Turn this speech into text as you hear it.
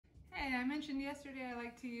Hi, I mentioned yesterday I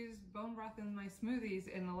like to use bone broth in my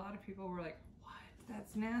smoothies, and a lot of people were like, what?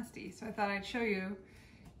 That's nasty. So I thought I'd show you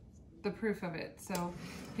the proof of it. So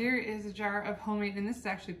here is a jar of homemade, and this is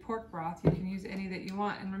actually pork broth. You can use any that you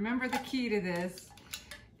want. And remember, the key to this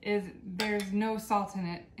is there's no salt in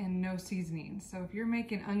it and no seasoning. So if you're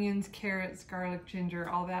making onions, carrots, garlic, ginger,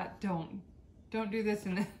 all that, don't do this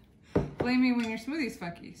and blame me when your smoothie's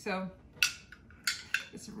funky. So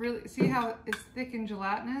it's really, see how it's thick and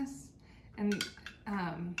gelatinous? And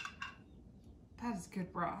that is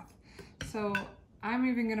good broth. So I'm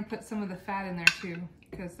even gonna put some of the fat in there too,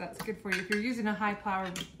 because that's good for you. If you're using a high power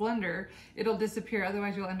blender, it'll disappear.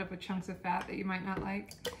 Otherwise you'll end up with chunks of fat that you might not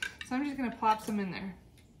like. So I'm just gonna plop some in there.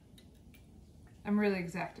 I'm really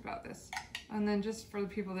exact about this. And then just for the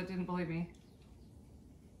people that didn't believe me,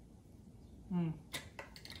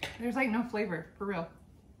 there's like no flavor, for real.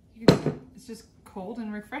 It's just cold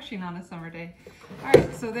and refreshing on a summer day. All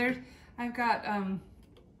right, so there's, I've got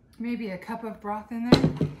maybe a cup of broth in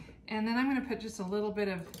there, and then I'm gonna put just a little bit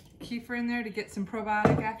of kefir in there to get some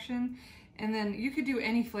probiotic action. And then you could do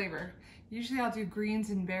any flavor. Usually I'll do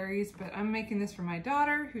greens and berries, but I'm making this for my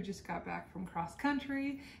daughter who just got back from cross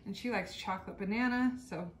country, and she likes chocolate banana.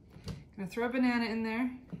 So I'm gonna throw a banana in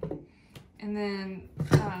there. And then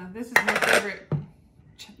this is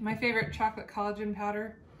my favorite chocolate collagen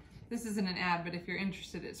powder. This isn't an ad, but if you're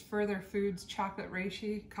interested, it's Further Foods Chocolate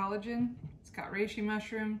Reishi Collagen. It's got reishi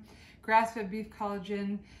mushroom, grass-fed beef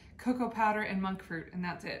collagen, cocoa powder, and monk fruit, and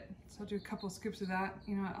that's it. So I'll do a couple scoops of that.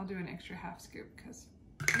 You know what, I'll do an extra half scoop because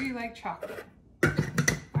we like chocolate. All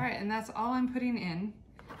right, and that's all I'm putting in.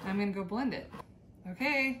 I'm gonna go blend it.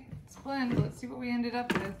 Okay, let's blend. Let's see what we ended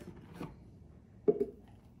up with.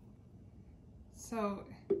 So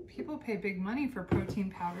people pay big money for protein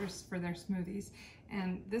powders for their smoothies,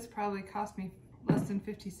 and this probably cost me less than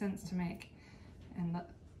 50 cents to make. And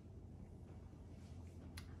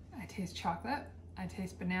I taste chocolate, I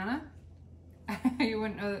taste banana. You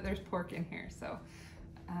wouldn't know that there's pork in here. So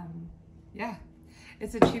yeah,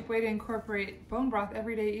 it's a cheap way to incorporate bone broth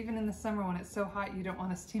every day, even in the summer when it's so hot you don't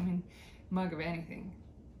want a steaming mug of anything.